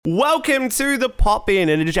Welcome to the Pop In,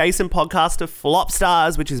 an adjacent podcast of Flop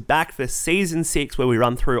Stars, which is back for season 6, where we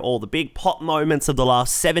run through all the big pop moments of the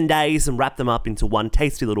last 7 days and wrap them up into one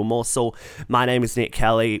tasty little morsel. My name is Nick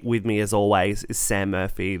Kelly. With me, as always, is Sam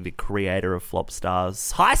Murphy, the creator of Flop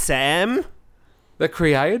Stars. Hi, Sam. The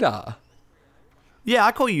creator? Yeah,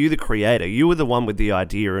 I call you the creator. You were the one with the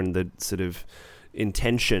idea and the sort of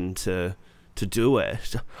intention to do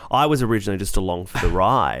it. I was originally just along for the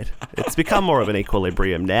ride. It's become more of an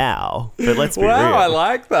equilibrium now, but let's be real. Wow, I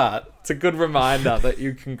like that. It's a good reminder that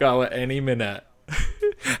you can go at any minute.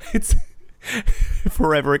 It's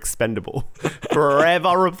forever expendable,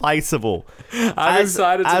 forever replaceable. I'm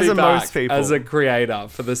excited to be back most people. as a creator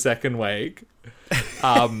for the second week.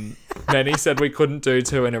 Many said we couldn't do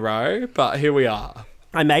 2 in a row, but here we are.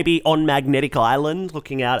 I may be on Magnetic Island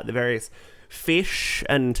looking out at the various fish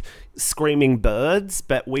and screaming birds,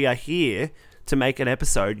 but we are here to make an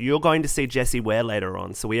episode. You're going to see Jessie Ware later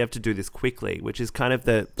on, so we have to do this quickly, which is kind of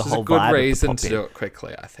the whole vibe. It's a good reason to do it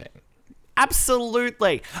quickly, I think.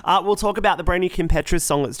 Absolutely. We'll talk about the brand new Kim Petras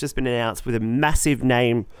song that's just been announced with a massive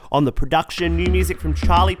name on the production. New music from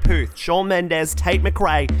Charlie Puth, Shawn Mendes, Tate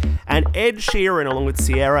McRae, and Ed Sheeran, along with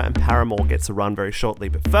Sierra and Paramore, gets a run very shortly.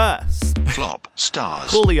 But first, Flop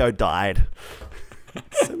Stars. Coolio died.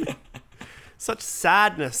 Such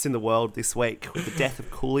sadness in the world this week with the death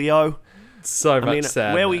of Coolio. So much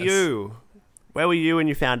sadness. Where were you? Where were you when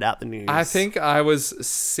you found out the news? I think I was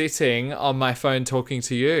sitting on my phone talking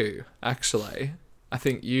to you, actually. I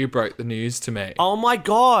think you broke the news to me. Oh my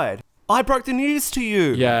God. I broke the news to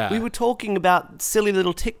you. Yeah. We were talking about silly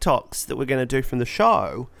little TikToks that we're going to do from the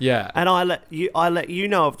show. Yeah. And I let you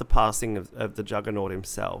know of the passing of the Juggernaut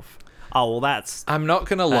himself. Oh, well, that's... I'm not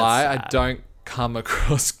going to lie, sad. I don't come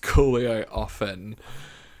across Coolio often,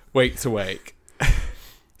 week to week.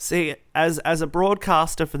 See, as a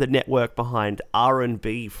broadcaster for the network behind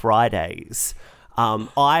R&B Fridays,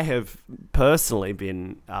 I have personally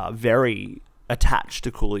been very attached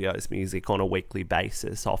to Coolio's music on a weekly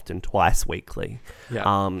basis, often twice weekly,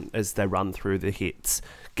 as they run through the hits.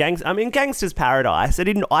 Gangsta's Paradise, I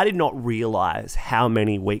did not realise how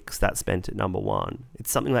many weeks that spent at number 1. It's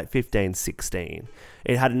something like 15, 16.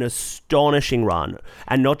 It had an astonishing run,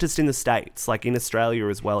 and not just in the States, like in Australia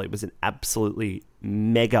as well. It was an absolutely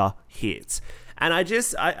mega hit. And I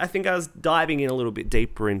think I was diving in a little bit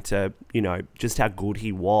deeper into, just how good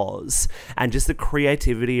he was and just the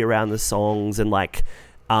creativity around the songs and like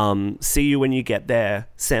See You When You Get There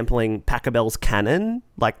sampling Pachelbel's Canon,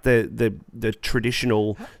 like the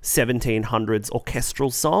traditional 1700s orchestral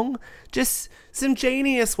song. Just some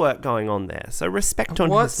genius work going on there. So respect on his name.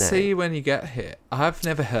 What's See You When You Get Here? I've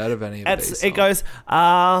never heard of any of these songs. It goes,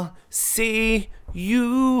 I'll see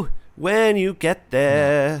you when you get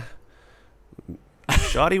there.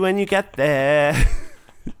 Shoddy when you get there.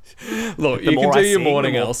 Look, you can do your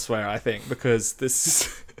morning elsewhere, I think, because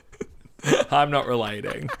this... I'm not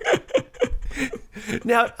relating.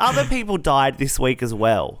 Now, other people died this week as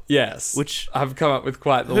well. Yes, which I've come up with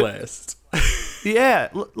quite the list. Yeah,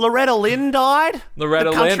 Loretta Lynn died.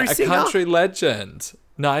 Loretta Lynn, a singer? country legend,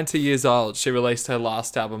 90 years old. She released her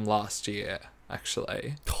last album last year,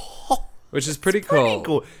 actually, which is pretty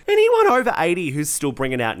cool. Anyone over 80 who's still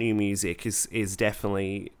bringing out new music is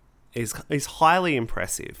definitely is highly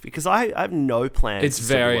impressive, because I have no plans. It's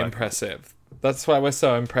very impressive. That's why we're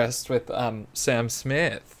so impressed with Sam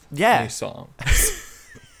Smith. Yeah. New song.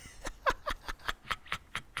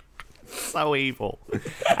 So evil.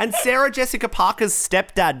 And Sarah Jessica Parker's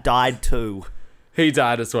stepdad died too. He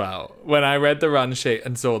died as well. When I read the run sheet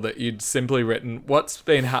and saw that you'd simply written, "What's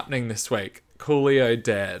been happening this week? Coolio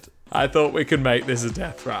dead." I thought we could make this a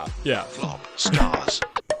death rap. Yeah. Flop Stars.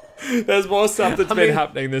 There's more stuff that's been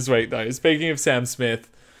happening this week, though. Speaking of Sam Smith,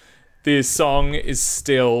 the song is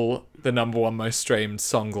still the number 1 most streamed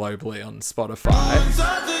song globally on Spotify.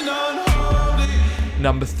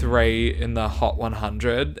 Number 3 in the Hot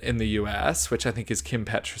 100 in the US, which I think is Kim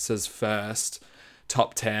Petras' first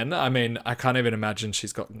top 10. I mean, I can't even imagine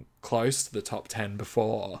she's gotten close to the top 10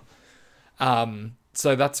 before.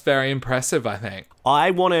 So that's very impressive, I think. I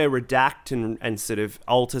want to redact and sort of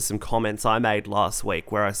alter some comments I made last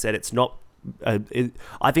week where I said it's not...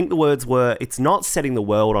 I think the words were, it's not setting the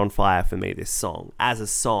world on fire for me, this song, as a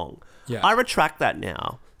song. Yeah. I retract that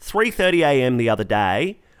now. 3:30 a.m. the other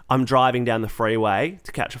day, I'm driving down the freeway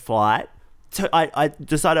to catch a flight. I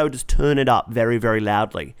decided I would just turn it up very, very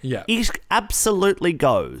loudly. Yeah. It absolutely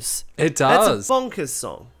goes. It does. That's a bonkers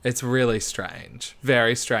song. It's really strange.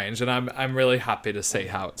 Very strange. And I'm really happy to see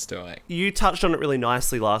how it's doing. You touched on it really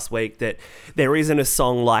nicely last week, that there isn't a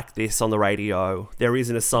song like this on the radio. There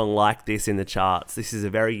isn't a song like this in the charts. This is a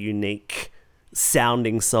very unique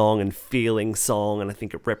sounding song and feeling song, and I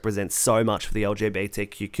think it represents so much for the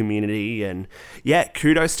LGBTQ community. And yeah,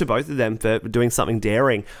 kudos to both of them for doing something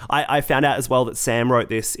daring. I found out as well that Sam wrote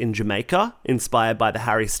this in Jamaica, inspired by the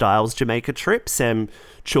Harry Styles Jamaica trip. Sam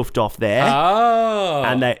chuffed off there,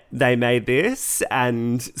 and they made this,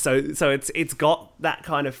 and so it's got that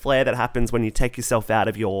kind of flair that happens when you take yourself out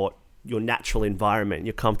of your natural environment,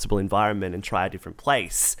 your comfortable environment, and try a different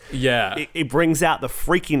place. Yeah. It brings out the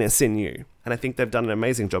freakiness in you. And I think they've done an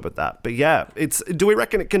amazing job at that. But yeah, do we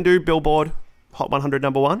reckon it can do Billboard Hot 100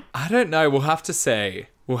 number one? I don't know. We'll have to see.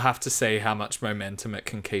 We'll have to see how much momentum it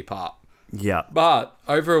can keep up. Yeah. But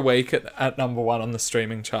over a week at number one on the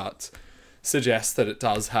streaming charts suggests that it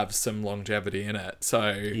does have some longevity in it.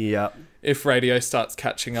 So yeah, if radio starts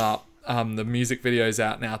catching up, the music video's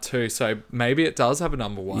out now too, so maybe it does have a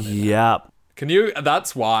number one in yeah. it.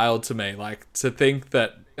 That's wild to me, like, to think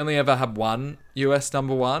that we only ever had one US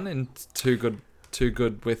number one in Too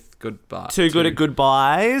Good with Goodbye. Too Good at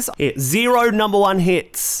Goodbyes. 0 number one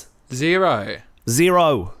hits. 0.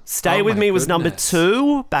 Stay Oh With my Me was number goodness.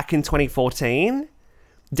 2 back in 2014.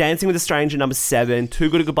 Dancing with a Stranger number 7. Too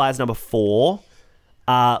Good at Goodbyes number 4.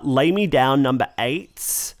 Lay Me Down number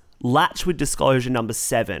 8. Latch with Disclosure number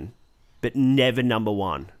 7. But never number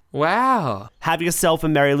 1. Wow. Have Yourself a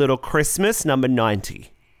Merry Little Christmas, number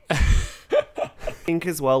 90. I think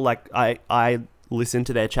as well, like, I listened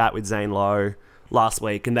to their chat with Zane Lowe last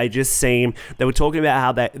week, and they were talking about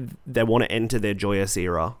how they want to enter their joyous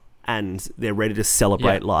era, and they're ready to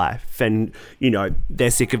celebrate life. And, you know,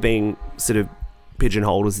 they're sick of being sort of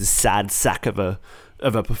pigeonholed as this sad sack of a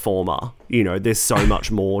performer. You know, there's so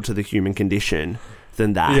much more to the human condition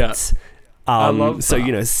than that. Yeah. I love so, that.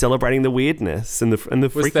 you know, celebrating the weirdness and the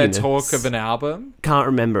freakiness. Was there talk of an album? Can't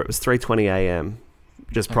remember. It was 3:20 a.m.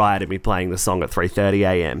 just prior to me playing the song at 3:30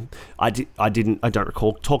 a.m. I don't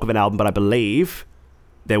recall talk of an album, but I believe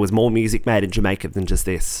there was more music made in Jamaica than just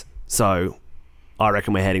this. So I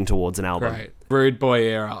reckon we're heading towards an album. Great. Rude Boy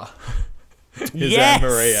era. His Yes!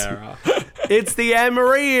 Anne-Marie era. It's the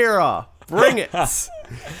Anne-Marie era. Bring it. The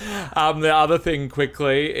other thing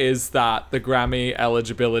quickly is that the Grammy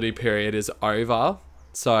eligibility period is over.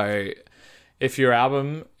 So if your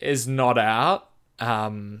album is not out,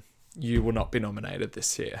 you will not be nominated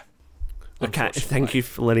this year. Okay, thank you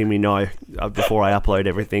for letting me know before I upload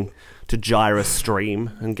everything to Gyra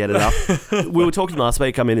Stream and get it up. We were talking last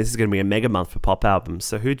week, I mean, this is going to be a mega month for pop albums,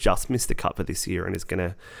 so who just missed the cut for this year and is going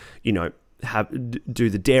to, you know, do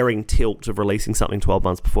the daring tilt of releasing something 12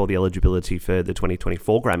 months before the eligibility for the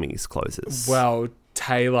 2024 Grammys closes? Well,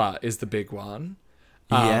 Taylor is the big one.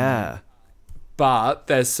 Yeah. But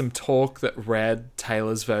there's some talk that Red,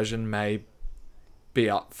 Taylor's version, may be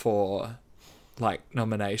up for, like,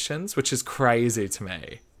 nominations, which is crazy to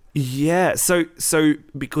me. Yeah, so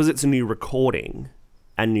because it's a new recording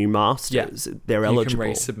and new masters, they're eligible.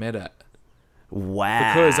 You can resubmit it.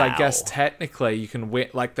 Wow. Because I guess technically you can win,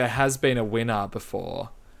 like, there has been a winner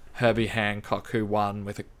before, Herbie Hancock, who won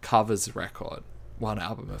with a covers record, one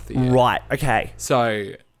album of the year. Right, okay.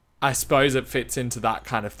 So I suppose it fits into that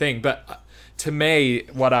kind of thing. But to me,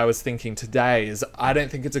 what I was thinking today is I don't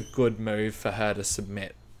think it's a good move for her to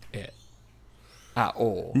submit it at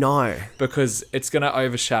all. No. Because it's going to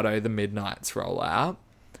overshadow the Midnight's rollout.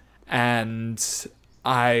 And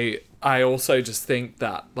I also just think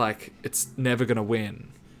that, like, it's never going to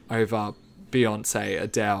win over Beyonce,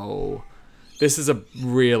 Adele. This is a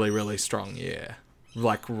really, really strong year.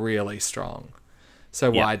 Like, really strong. So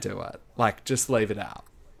why do it? Like, just leave it out.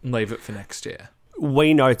 And leave it for next year.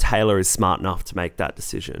 We know Taylor is smart enough to make that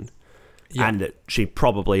decision. Yeah. And that she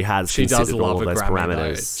probably has She considered does love all a of those Grammy,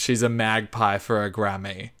 though. parameters. She's a magpie for a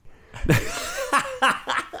Grammy.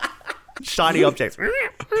 Shiny objects.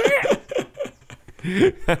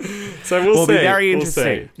 So we'll see. Be very We'll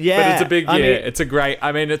interesting. see. Yeah, But it's a big year. I mean- It's a great...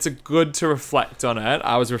 I mean, it's a good to reflect on it.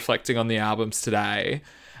 I was reflecting on the albums today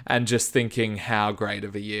and just thinking how great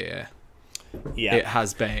of a year it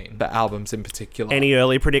has been. The albums in particular. Any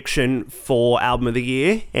early prediction for album of the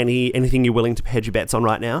year? Anything you're willing to hedge your bets on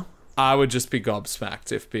right now? I would just be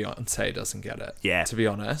gobsmacked if Beyonce doesn't get it. Yeah. To be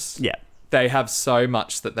honest. Yeah. They have so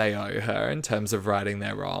much that they owe her in terms of righting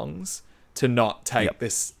their wrongs, to not take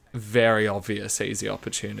this very obvious easy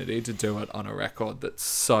opportunity to do it on a record that's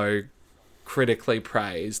so critically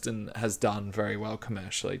praised and has done very well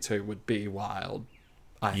commercially too would be wild,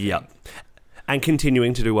 I think. Yep. And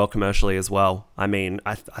continuing to do well commercially as well. I mean,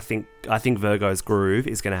 I think Virgo's Groove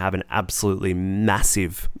is going to have an absolutely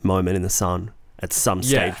massive moment in the sun at some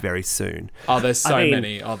stage very soon. Oh, there's so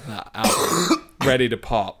many on that album ready to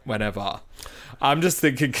pop whenever. I'm just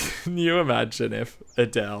thinking, can you imagine if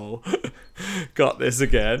Adele got this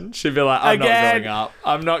again, she'd be like, I'm not going up.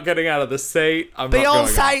 I'm not getting out of the seat. I'm not going up.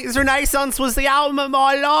 Beyonce's Renaissance was the album of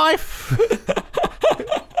my life.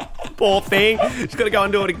 Poor thing. She's got to go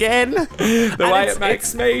and do it again. The way it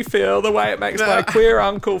makes me feel, the way it makes my queer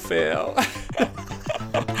uncle feel.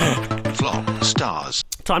 Flop stars.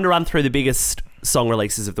 Time to run through the biggest song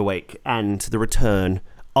releases of the week and the return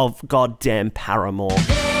of goddamn Paramore.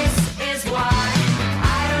 This is why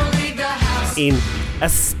I don't leave the house. In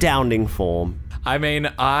astounding form. I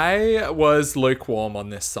mean, I was lukewarm on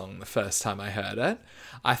this song the first time I heard it.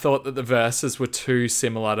 I thought that the verses were too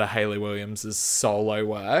similar to Hayley Williams' solo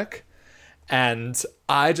work. And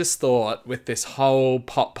I just thought with this whole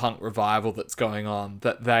pop punk revival that's going on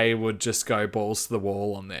that they would just go balls to the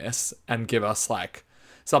wall on this and give us like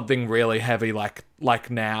something really heavy like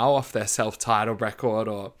Now off their self-titled record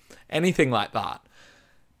or anything like that.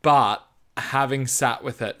 But having sat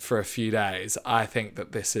with it for a few days, I think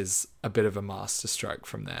that this is a bit of a masterstroke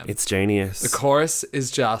from them. It's genius. The chorus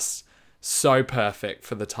is just so perfect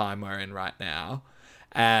for the time we're in right now.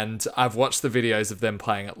 And I've watched the videos of them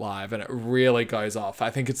playing it live and it really goes off. I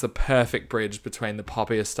think it's the perfect bridge between the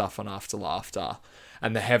poppier stuff on After Laughter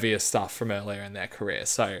and the heavier stuff from earlier in their career.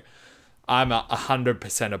 So I'm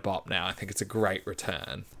 100% a bop now. I think it's a great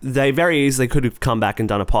return. They very easily could have come back and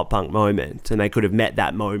done a pop punk moment, and they could have met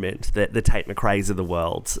that moment that the Tate McRae's of the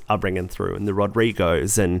world are bringing through, and the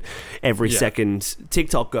Rodrigos, and every second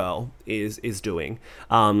TikTok girl is doing.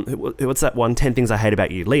 What's that one? 10 Things I Hate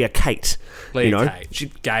About You. Leah Kate.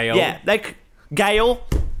 Kate. Gail. Yeah, Gail,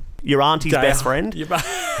 your auntie's best friend.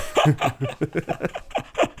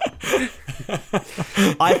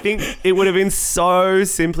 I think it would have been so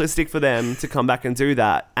simplistic for them to come back and do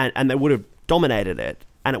that, and they would have dominated it,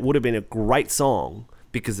 and it would have been a great song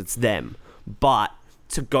because it's them. But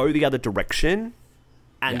to go the other direction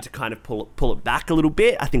and to kind of pull it back a little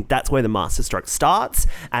bit, I think that's where the masterstroke starts,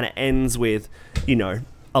 and it ends with,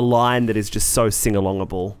 a line that is just so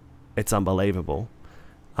sing-alongable. It's unbelievable.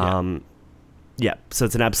 Yeah, so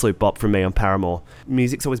it's an absolute bop from me on Paramore.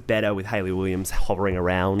 Music's always better with Hayley Williams hovering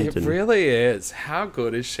around. It really is. How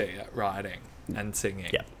good is she at writing and singing?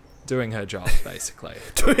 Yeah. Doing her job, basically.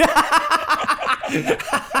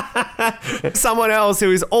 Someone else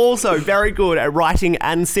who is also very good at writing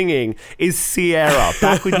and singing is Sierra.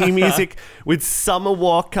 Back with new music with Summer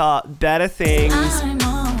Walker, Better Things. I'm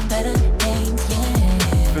on better things, yeah.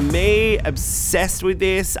 For me, obsessed with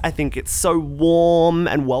this. I think it's so warm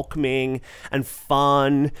and welcoming and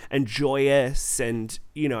fun and joyous, and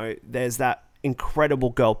there's that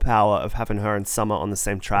incredible girl power of having her and Summer on the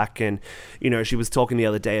same track. And she was talking the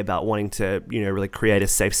other day about wanting to really create a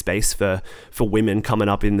safe space for women coming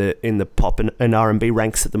up in the pop and R&B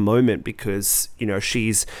ranks at the moment, because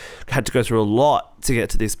she's had to go through a lot to get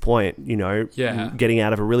to this point, getting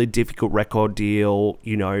out of a really difficult record deal,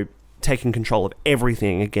 taking control of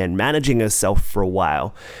everything again, managing herself for a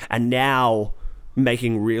while, and now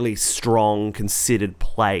making really strong, considered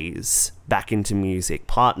plays back into music,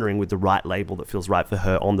 partnering with the right label that feels right for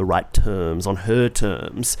her on the right terms, on her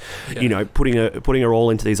terms, putting her all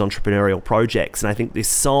into these entrepreneurial projects. And I think this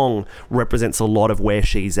song represents a lot of where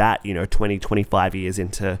she's at, 20, 25 years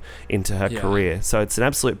into her career. So it's an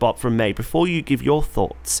absolute bop from me. Before you give your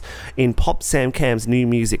thoughts, in Pop Sam Cam's New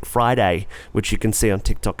Music Friday, which you can see on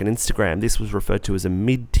TikTok and Instagram, this was referred to as a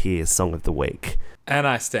mid-tier song of the week. And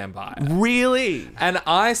I stand by it. Really? And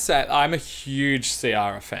I'm a huge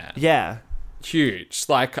Ciara fan. Yeah. Huge.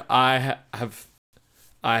 Like, I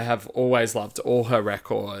have always loved all her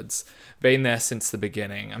records. Been there since the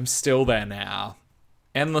beginning. I'm still there now.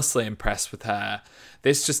 Endlessly impressed with her.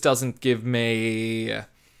 This just doesn't give me...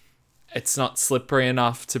 It's not slippery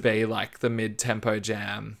enough to be like the mid-tempo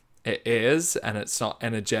jam it is, and it's not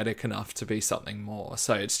energetic enough to be something more.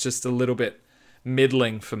 So it's just a little bit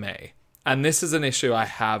middling for me. And this is an issue I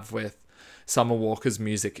have with Summer Walker's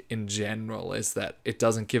music in general, is that it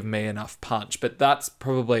doesn't give me enough punch. But that's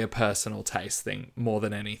probably a personal taste thing more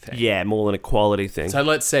than anything. Yeah, more than a quality thing. So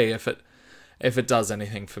let's see if it does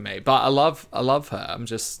anything for me. But I love her. I'm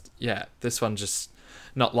just, this one just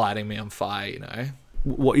not lighting me on fire,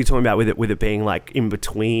 What you're talking about with it being like in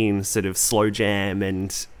between sort of slow jam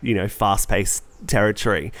and, fast-paced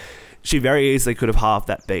territory. She very easily could have halved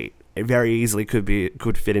that beat. It very easily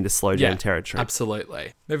could fit into slow jam territory.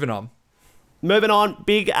 Absolutely. Moving on,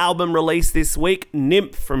 big album release this week.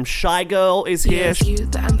 Nymph from Shy Girl is here. It's you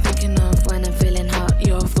that I'm thinking of when I'm feeling hot.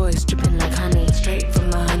 Your voice dripping like honey, straight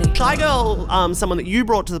from my honey. Shy Girl, someone that you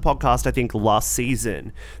brought to the podcast, I think, last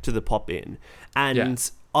season to the Pop In. And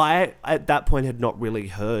I, at that point, had not really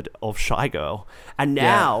heard of Shy Girl. And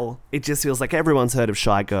now it just feels like everyone's heard of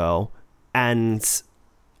Shy Girl. And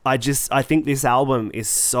I think this album is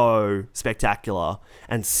so spectacular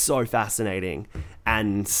and so fascinating,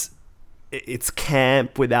 and it's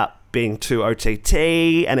camp without being too OTT,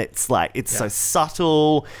 and it's so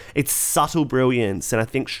subtle. It's subtle brilliance, and I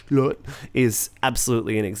think Schlut is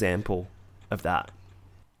absolutely an example of that.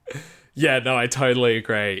 Yeah, no, I totally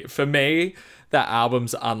agree. For me, that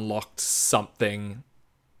album's unlocked something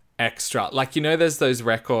extra. Like, you know, there's those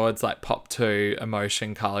records like Pop 2,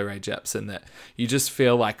 Emotion, Carly Rae Jepsen that you just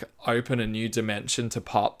feel like open a new dimension to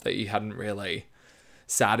pop that you hadn't really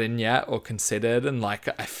sat in yet or considered. And like,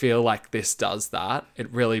 I feel like this does that.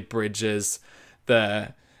 It really bridges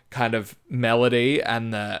the kind of melody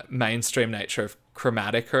and the mainstream nature of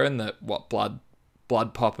Chromatica and what Blood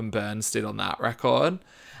Pop and Burns did on that record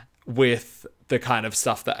with the kind of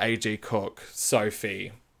stuff that A.G. Cook,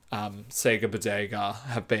 Sophie, Sega Bodega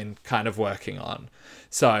have been kind of working on.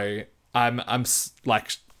 So I'm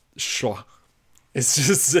like, sure. It's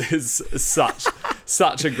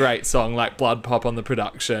such a great song, like Blood Pop on the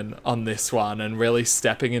production on this one, and really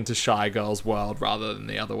stepping into Shy Girl's world rather than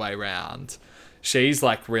the other way around. She's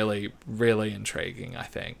like really, really intriguing, I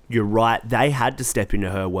think. You're right. They had to step into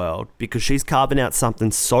her world because she's carving out something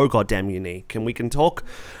so goddamn unique. And we can talk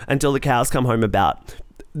until the cows come home about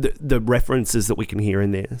the references that we can hear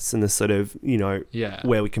in this and the sort of, you know,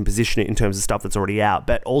 where we can position it in terms of stuff that's already out.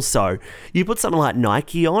 But also, you put something like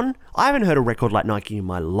Nike on. I haven't heard a record like Nike in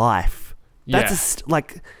my life. That's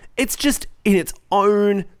it's just in its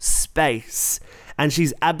own space. And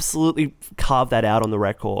she's absolutely carved that out on the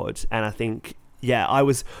record. And I think, I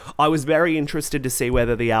was very interested to see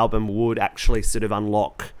whether the album would actually sort of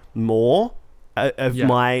unlock more of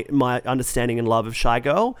my understanding and love of Shy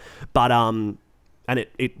Girl. But and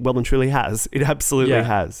it well and truly has. It absolutely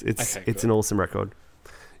has. It's an awesome record.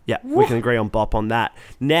 Yeah, we can agree on bop on that.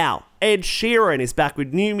 Now, Ed Sheeran is back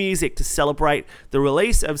with new music to celebrate the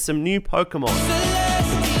release of some new Pokemon.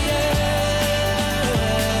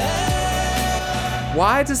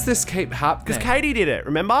 Why does this keep happening? Because Katie did it,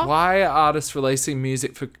 remember? Why are artists releasing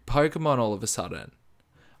music for Pokemon all of a sudden?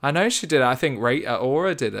 I know she did it. I think Rita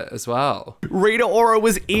Ora did it as well. Rita Ora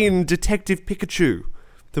was in Detective Pikachu,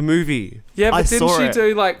 the movie. Yeah, but didn't she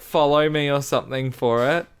do like Follow Me or something for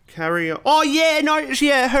it? Carry On. Oh, yeah, no,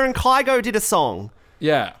 her and Kygo did a song.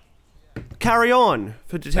 Yeah. Carry On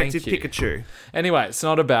for Detective Pikachu. Anyway, it's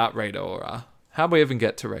not about Rita Ora. How'd we even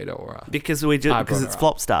get to Rita Ora? Because it's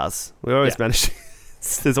Flop Stars. We always manage.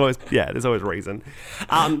 There's always reason.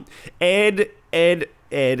 Ed.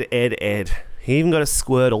 He even got a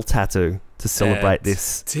Squirtle tattoo to celebrate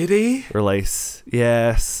this. Did he? Release.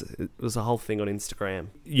 Yes. It was a whole thing on Instagram.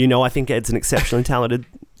 You know, I think Ed's an exceptionally talented,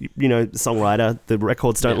 songwriter. The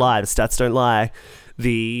records don't lie. The stats don't lie.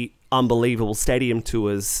 The unbelievable stadium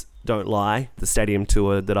tours don't lie. The stadium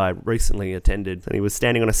tour that I recently attended, and he was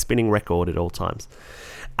standing on a spinning record at all times.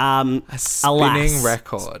 A spinning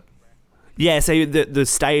record. Yeah, so the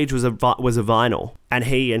stage was a vinyl, and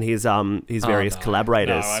he and his various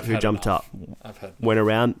collaborators who jumped up went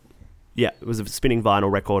around. Yeah, it was a spinning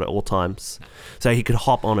vinyl record at all times, so he could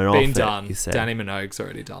hop on and off. Been done. He said. Danny Minogue's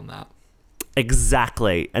already done that.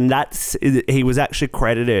 Exactly, and he was actually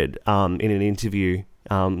credited in an interview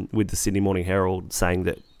with the Sydney Morning Herald saying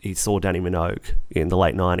that he saw Danny Minogue in the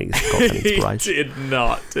late 90s. Got that inspiration. He did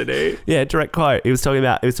not, did he? Yeah, direct quote. He was talking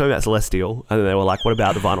about Celestial, and then they were like, "What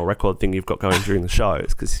about the vinyl record thing you've got going during the shows?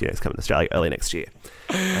 Because it's coming to Australia early next year."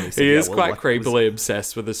 He is quite creepily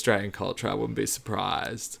obsessed with Australian culture. I wouldn't be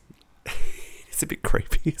surprised. It's a bit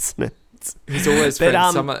creepy, isn't it? He's always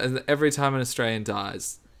friends. Every time an Australian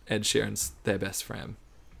dies, Ed Sheeran's their best friend.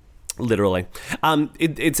 Literally.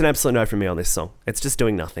 It's an absolute no from me on this song. It's just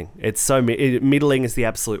doing nothing. It's so middling is the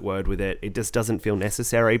absolute word with it. It just doesn't feel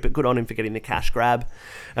necessary, but good on him for getting the cash grab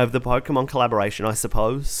of the Pokemon collaboration, I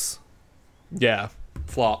suppose. Yeah,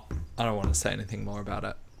 flop. I don't want to say anything more about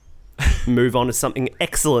it. Move on to something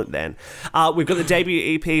excellent then. We've got the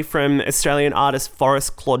debut EP from Australian artist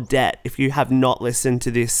Forrest Claudette. If you have not listened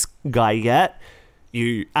to this guy yet,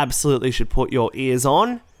 you absolutely should put your ears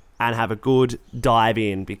on and have a good dive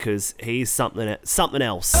in, because he's something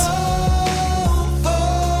else.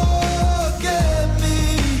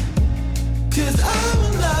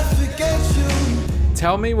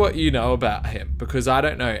 Tell me what you know about him, because I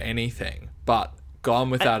don't know anything, but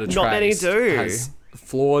Gone Without a Trace not many do. Has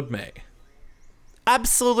floored me.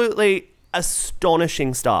 Absolutely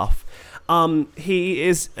astonishing stuff. He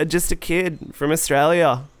is just a kid from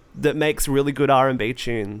Australia that makes really good R&B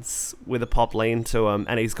tunes with a pop lean to him,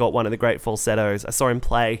 and he's got one of the great falsettos. I saw him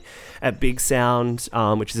play at Big Sound,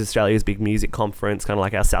 which is Australia's big music conference, kind of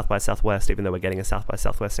like our South by Southwest, even though we're getting a South by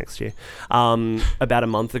Southwest next year, about a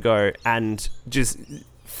month ago, and just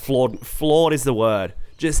Flawed is the word.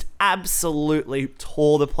 Just absolutely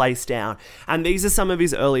tore the place down. And these are some of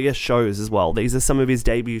his earlier shows as well. These are some of his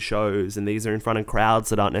debut shows, and these are in front of crowds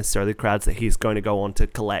that aren't necessarily crowds that he's going to go on to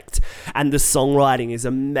collect. And the songwriting is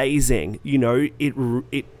amazing. You know,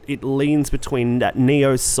 it leans between that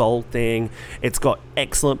neo soul thing. It's got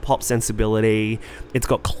excellent pop sensibility. It's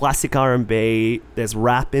got classic R&B. There's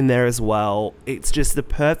rap in there as well. It's just the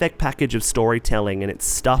perfect package of storytelling, and it's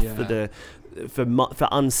stuff for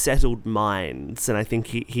unsettled minds. And I think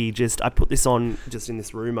he just, I put this on just in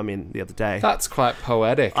this room I'm in the other day. That's quite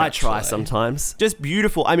poetic. I try actually. sometimes. Just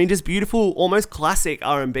beautiful. I mean, just beautiful, almost classic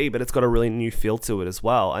R&B, but it's got a really new feel to it as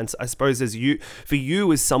well. And I suppose as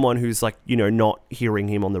someone who's like, you know, not hearing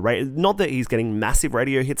him on the radio, not that he's getting massive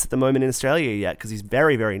radio hits at the moment in Australia yet, because he's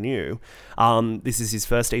very, very new. This is his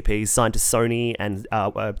first EP. He's signed to Sony and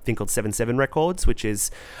a thing called 77 Records, which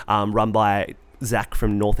is run by Zach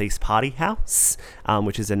from Northeast Party House,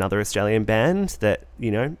 which is another Australian band that, you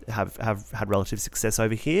know, have had relative success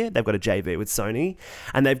over here. They've got a JV with Sony,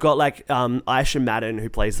 and they've got like Aisha Madden, who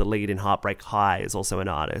plays the lead in Heartbreak High, is also an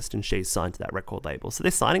artist, and she's signed to that record label. So they're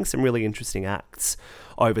signing some really interesting acts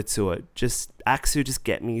over to it, just acts who just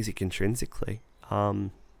get music intrinsically.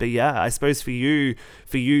 But yeah, I suppose for you,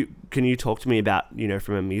 can you talk to me about, you know,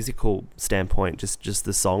 from a musical standpoint, just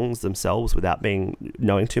the songs themselves, without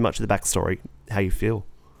knowing too much of the backstory, how you feel?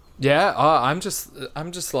 Yeah, I'm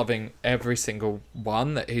just loving every single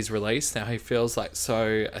one that he's released now. He feels like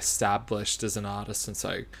so established as an artist and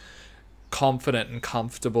so confident and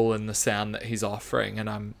comfortable in the sound that he's offering. And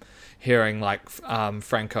I'm hearing like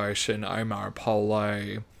Frank Ocean, Omar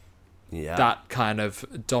Apollo, that kind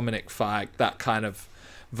of Dominic Fike, that kind of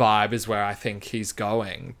vibe is where I think he's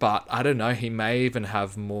going. But I don't know, he may even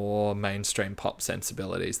have more mainstream pop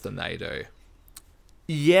sensibilities than they do.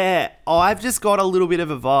 Yeah, I've just got a little bit of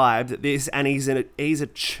a vibe that he's a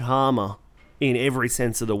charmer in every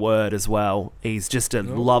sense of the word as well. He's just a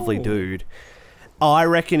lovely dude. I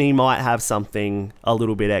reckon he might have something a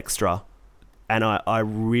little bit extra, and I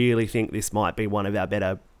really think this might be one of our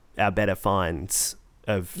better finds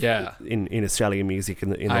of in Australian music in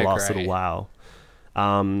the last little while.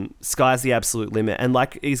 Sky's the absolute limit, and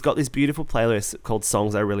like he's got this beautiful playlist called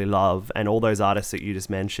Songs I Really Love, and all those artists that you just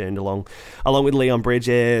mentioned, along with Leon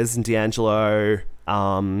Bridges and D'Angelo.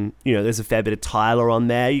 You know, there's a fair bit of Tyler on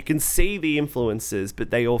there. You can see the influences,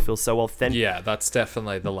 but they all feel so authentic. Yeah, that's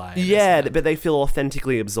definitely the lane. Yeah, but they feel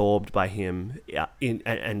authentically absorbed by him. Yeah,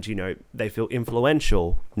 and you know, they feel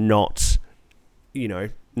influential, not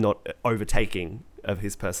overtaking of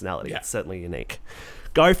his personality. Yeah. It's certainly unique.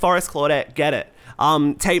 Go Forest Claudette, get it.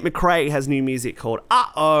 Tate McRae has new music called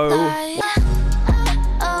Uh-Oh.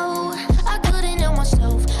 I couldn't help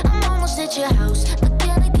myself. I'm almost at your house, but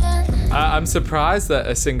then again. I'm surprised that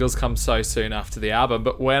a single's come so soon after the album,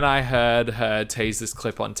 but when I heard her tease this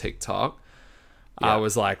clip on TikTok, I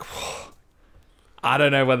was like, whoa. I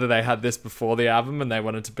don't know whether they had this before the album and they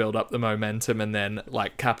wanted to build up the momentum and then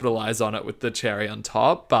like capitalize on it with the cherry on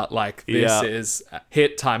top, but like this is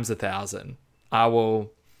hit times 1,000. I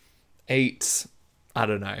will eat, I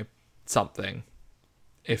don't know, something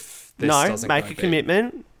if this doesn't make go a big.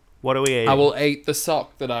 commitment. What do we eat? I will eat the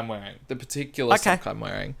sock that I'm wearing, the particular sock I'm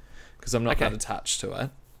wearing, because I'm not that attached to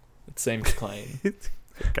it. It seems clean.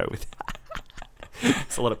 Go with that.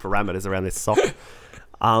 There's a lot of parameters around this sock.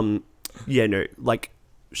 Yeah, no, like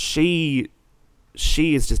she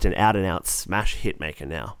is just an out and out smash hit maker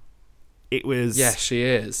now. It was she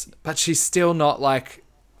is, but she's still not like.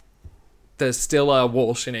 There's still a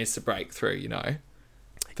wall she needs to break through, you know.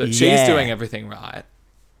 That she's doing everything right.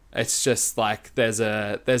 It's just like there's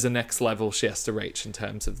a next level she has to reach in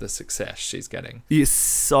terms of the success she's getting. You're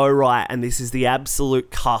so right, and this is the absolute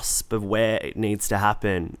cusp of where it needs to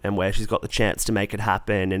happen and where she's got the chance to make it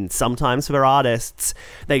happen. And sometimes for artists,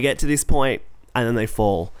 they get to this point and then they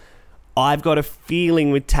fall. I've got a feeling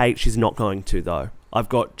with Tate she's not going to, though. I've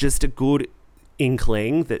got just a good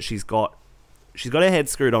inkling that she's got her head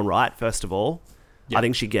screwed on right, first of all. Yep. I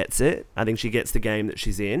think she gets it. I think she gets the game that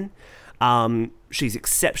she's in. She's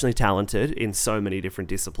exceptionally talented in so many different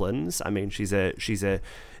disciplines. I mean, she's a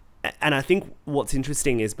and I think what's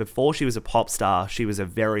interesting is before she was a pop star, she was a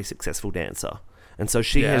very successful dancer. And so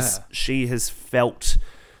she has felt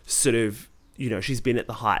sort of, you know, she's been at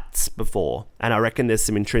the heights before. And I reckon there's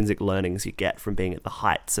some intrinsic learnings you get from being at the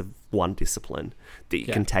heights of one discipline that you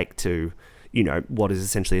can take to, you know, what is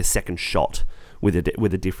essentially a second shot with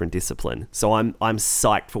a different discipline. So I'm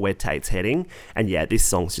psyched for where Tate's heading, and yeah, this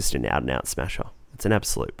song's just an out and out smasher. It's an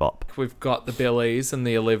absolute bop. We've got the Billies and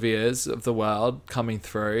the Olivias of the world coming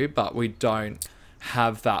through, but we don't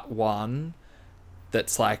have that one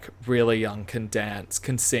that's like really young, can dance,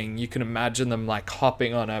 can sing. You can imagine them like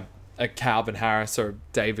hopping on a Calvin Harris or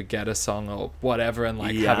David Guetta song or whatever, and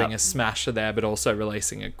like having a smasher there, but also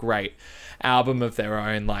releasing a great album of their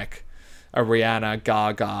own, like a Rihanna,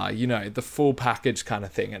 Gaga, you know, the full package kind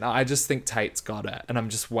of thing. And I just think Tate's got it, and I'm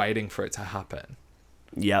just waiting for it to happen.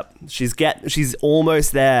 Yep, she's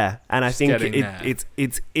almost there, and I think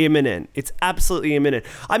it's imminent. It's absolutely imminent.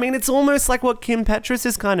 I mean, it's almost like what Kim Petras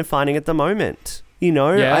is kind of finding at the moment. You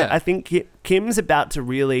know, I think Kim's about to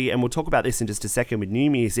really, and we'll talk about this in just a second with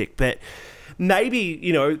new music, but maybe,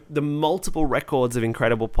 you know, the multiple records of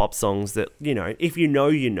incredible pop songs that, you know, if you know,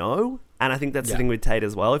 you know. And I think that's the thing with Tate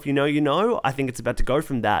as well. If you know, you know. I think it's about to go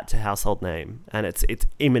from that to household name, and it's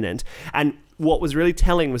imminent. And what was really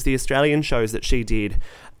telling was the Australian shows that she did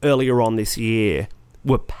earlier on this year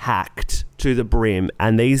were packed to the brim,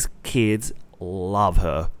 and these kids love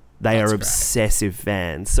her. They are obsessive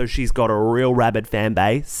fans. So she's got a real rabid fan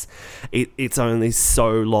base. It's only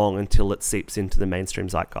so long until it seeps into the mainstream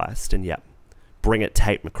zeitgeist. And bring it,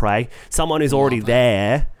 Tate McRae. Someone who's already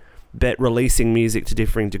there, but releasing music to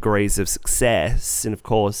differing degrees of success. And of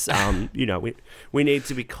course, you know, we need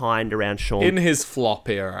to be kind around Sean. In his flop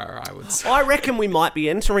era, I would say. I reckon we might be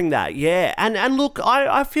entering that, yeah. And look,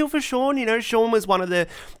 I feel for Sean. You know, Sean was one of the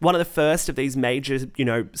first of these major, you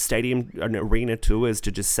know, stadium and arena tours to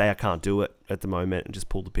just say, I can't do it at the moment, and just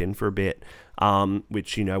pull the pin for a bit,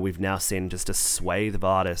 which, you know, we've now seen just a swathe of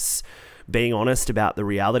artists being honest about the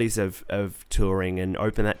realities of touring and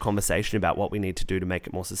open that conversation about what we need to do to make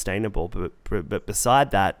it more sustainable. But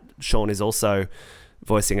beside that, Sean is also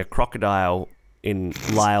voicing a crocodile in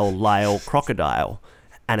Lyle Crocodile,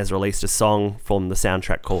 and has released a song from the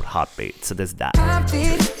soundtrack called Heartbeat. So there's that.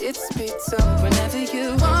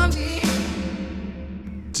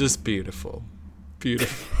 Just beautiful.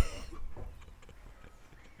 Beautiful.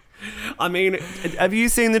 I mean, have you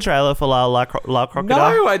seen the trailer for Lyle Crocodile?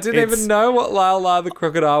 No, I didn't even know what Lyle the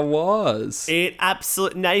Crocodile was.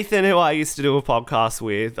 Nathan, who I used to do a podcast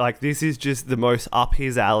with, like, this is just the most up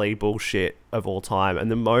his alley bullshit of all time.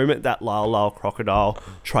 And the moment that Lyle Crocodile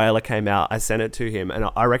trailer came out, I sent it to him,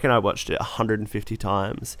 and I reckon I watched it 150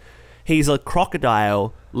 times. He's a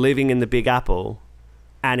crocodile living in the Big Apple,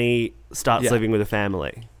 and he starts living with a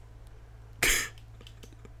family.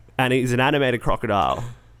 And he's an animated crocodile.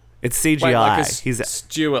 It's CGI. Wait, like a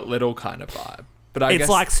Stuart Little kind of vibe. But I guess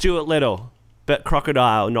like Stuart Little, but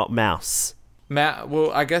crocodile, not mouse.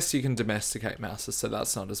 Well, I guess you can domesticate mouses, so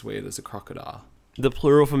that's not as weird as a crocodile. The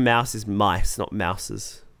plural for mouse is mice, not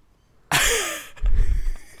mouses.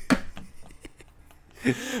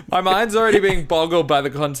 My mind's already being boggled by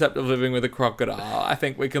the concept of living with a crocodile. I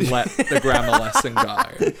think we can let the grammar lesson go.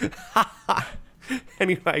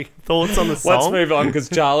 Anyway, thoughts on the song? Let's move on, because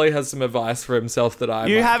Charlie has some advice for himself that I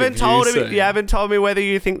You haven't told me whether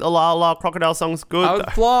you think the Lyle Crocodile song's good.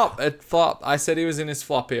 It flopped. I said he was in his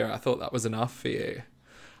flop era. I thought that was enough for you.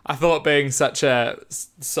 I thought being so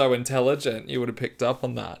intelligent, you would have picked up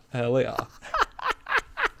on that earlier.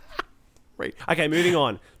 Okay, moving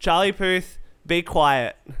on. Charlie Puth, be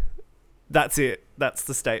quiet. That's it. That's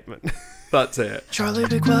the statement. That's it. Charlie,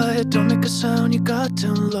 be quiet, don't make a sound. You got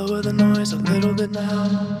to lower the noise a little bit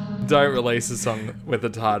now. Don't release a song with a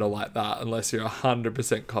title like that unless you're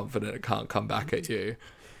 100% confident it can't come back at you.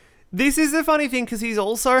 This is the funny thing, because he's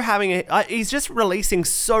also having he's just releasing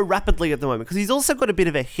so rapidly at the moment, because he's also got a bit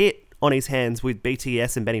of a hit on his hands with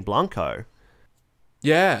BTS and Benny Blanco.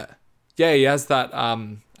 Yeah, he has that,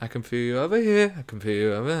 I can feel you over here, I can feel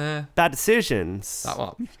you over there. Bad Decisions. That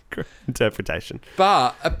one. Interpretation.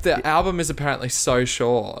 But the album is apparently so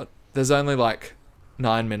short, there's only like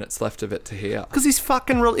 9 minutes left of it to hear. Because he's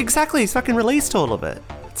fucking released all of it.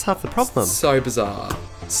 That's half the problem. So bizarre.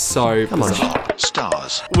 So bizarre.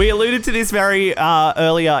 Stars. We alluded to this very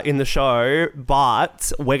earlier in the show,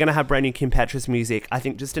 but we're going to have brand new Kim Petras music, I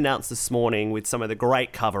think just announced this morning, with some of the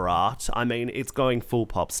great cover art. I mean, it's going full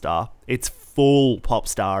pop star. It's full pop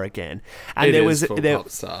star again. And pop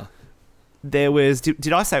star. There was...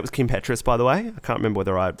 Did I say it was Kim Petras, by the way? I can't remember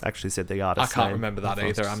whether I actually said the artist's name. I can't remember that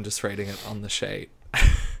either. I'm just reading it on the sheet.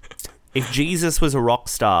 If Jesus was a rock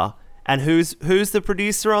star... And who's the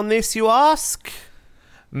producer on this, you ask?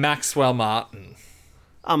 Maxwell Martin.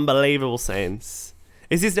 Unbelievable sense.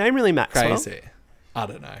 Is his name really Maxwell? Crazy. I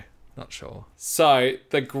don't know. Not sure. So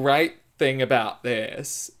the great thing about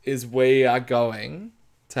this is we are going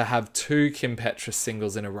to have 2 Kim Petras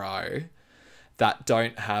singles in a row that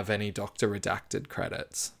don't have any Dr. Redacted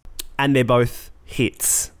credits. And they're both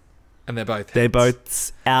hits. They're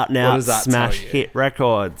both out and out smash hit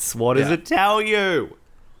records. What does it tell you?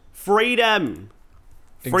 Freedom.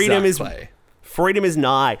 Freedom is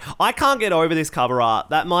nigh. I can't get over this cover art.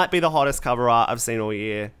 That might be the hottest cover art I've seen all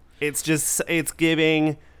year. It's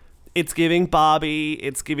giving Barbie.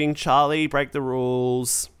 It's giving Charlie Break the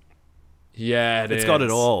Rules. Yeah, It's got it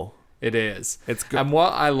all. It is. It's good. And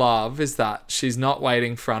what I love is that she's not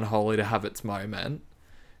waiting for Unholy to have its moment.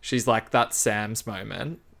 She's like, that's Sam's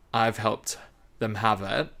moment. I've helped them have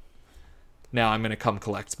it. Now I'm going to come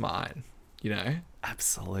collect mine. You know?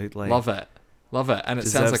 Absolutely. Love it. Love it. And it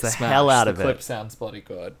Deserves sounds like the Smash. hell out the of it. clip sounds bloody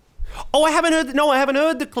good. Oh, I haven't heard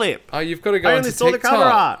the clip. Oh, you've got to go I onto only saw the TikTok. cover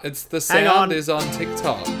art. It's the Hang on. sound is on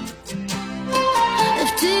TikTok.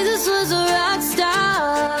 If Jesus was a rock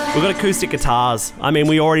star. We've got acoustic guitars. I mean,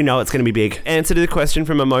 we already know it's going to be big. Answer to the question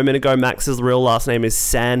from a moment ago, Max's real last name is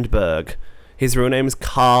Sandberg. His real name is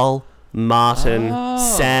Carl Martin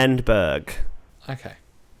Sandberg. Okay.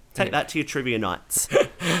 Take that to your trivia nights.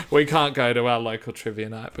 We can't go to our local trivia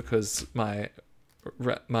night because my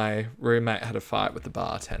roommate had a fight with the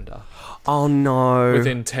bartender Oh, no.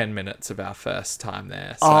 within 10 minutes of our first time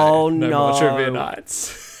there. So Oh, no no. more trivia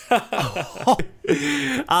nights.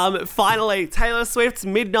 Finally, Taylor Swift's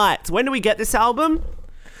Midnight. When do we get this album?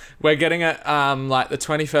 We're getting it like the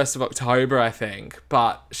 21st of October, I think,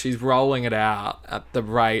 but she's rolling it out at the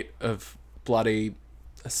rate of bloody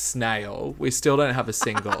a snail. We still don't have a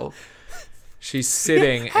single. She's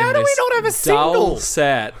sitting How in do we this not have a dull single?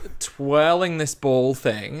 set, twirling this ball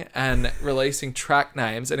thing and releasing track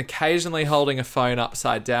names and occasionally holding a phone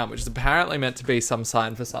upside down, which is apparently meant to be some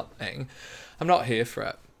sign for something. I'm not here for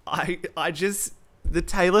it. I just... The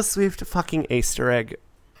Taylor Swift fucking Easter egg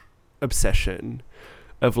obsession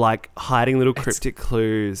of like hiding little cryptic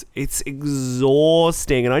clues. It's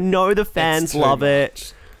exhausting. And I know the fans too love much.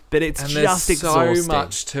 it, but it's And just there's exhausting. so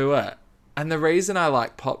much to it. And the reason I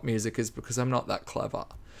like pop music is because I'm not that clever.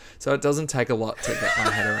 So it doesn't take a lot to get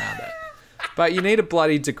my head around it. But you need a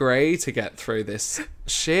bloody degree to get through this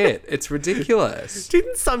shit. It's ridiculous.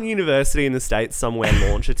 Didn't some university in the States somewhere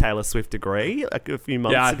launch a Taylor Swift degree like a few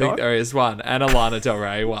months Yeah, I ago? think there is one. And a Lana Del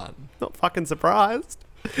Rey one. Not fucking surprised.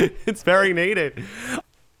 It's very needed.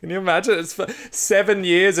 Can you imagine? It's for 7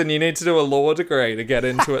 years and you need to do a law degree to get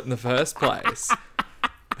into it in the first place.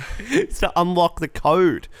 It's to unlock the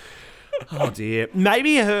code. Oh dear.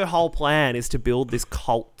 Maybe her whole plan is to build this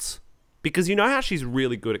cult. Because you know how she's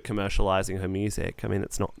really good at commercializing her music. I mean,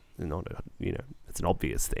 it's not it's an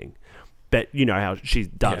obvious thing. But you know how she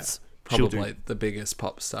does. Yeah, She'll probably the biggest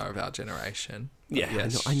pop star of our generation. But Yeah,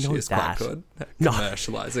 yes, I know she is that. quite good at No.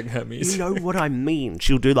 commercializing her music. You know what I mean?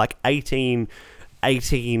 She'll do like 18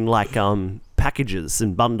 like packages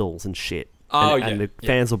and bundles and shit. Oh, and, yeah, and the yeah.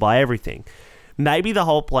 fans will buy everything. Maybe the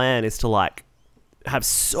whole plan is to like have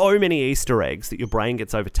so many Easter eggs that your brain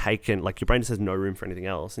gets overtaken. Like your brain just has no room for anything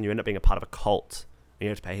else, and you end up being a part of a cult. And you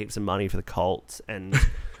have to pay heaps of money for the cult, and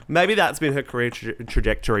maybe that's been her career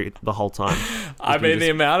trajectory the whole time. I mean, the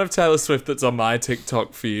amount of Taylor Swift that's on my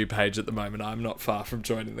TikTok For You page at the moment, I'm not far from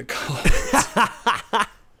joining the cult.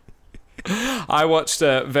 I watched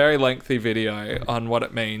a very lengthy video on what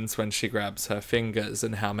it means when she grabs her fingers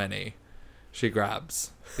and how many she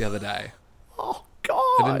grabs the other day. Oh There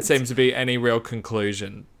God! didn't seem to be any real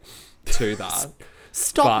conclusion to that.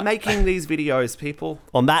 Stop but- making these videos, people.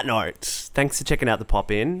 On that note, thanks for checking out the Pop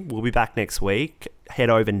In. We'll be back next week. Head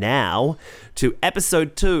over now to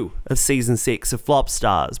episode 2 of season 6 of Flop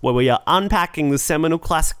Stars, where we are unpacking the seminal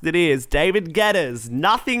classic that is David Guetta's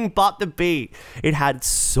Nothing But the Beat. It had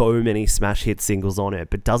so many smash hit singles on it,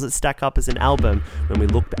 but does it stack up as an album when we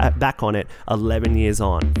look back on it 11 years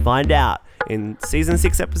on? Find out in season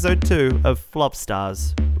 6 episode 2 of Flop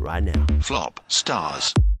Stars right now. Flop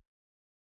Stars.